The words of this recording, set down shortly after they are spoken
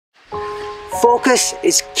Focus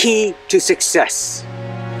is key to success.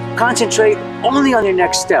 Concentrate only on your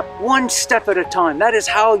next step, one step at a time. That is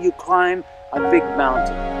how you climb a big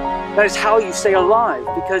mountain. That is how you stay alive,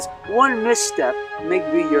 because one misstep may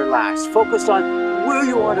be your last. Focus on where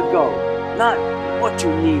you want to go, not what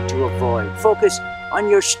you need to avoid. Focus on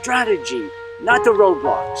your strategy, not the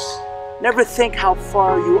roadblocks. Never think how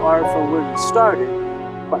far you are from where you started,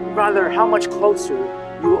 but rather how much closer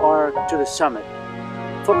you are to the summit.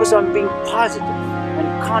 Focus on being positive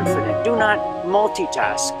and confident. Do not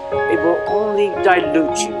multitask. It will only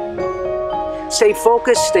dilute you. Stay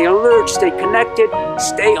focused, stay alert, stay connected,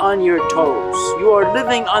 stay on your toes. You are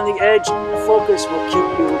living on the edge. Focus will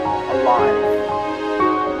keep you alive.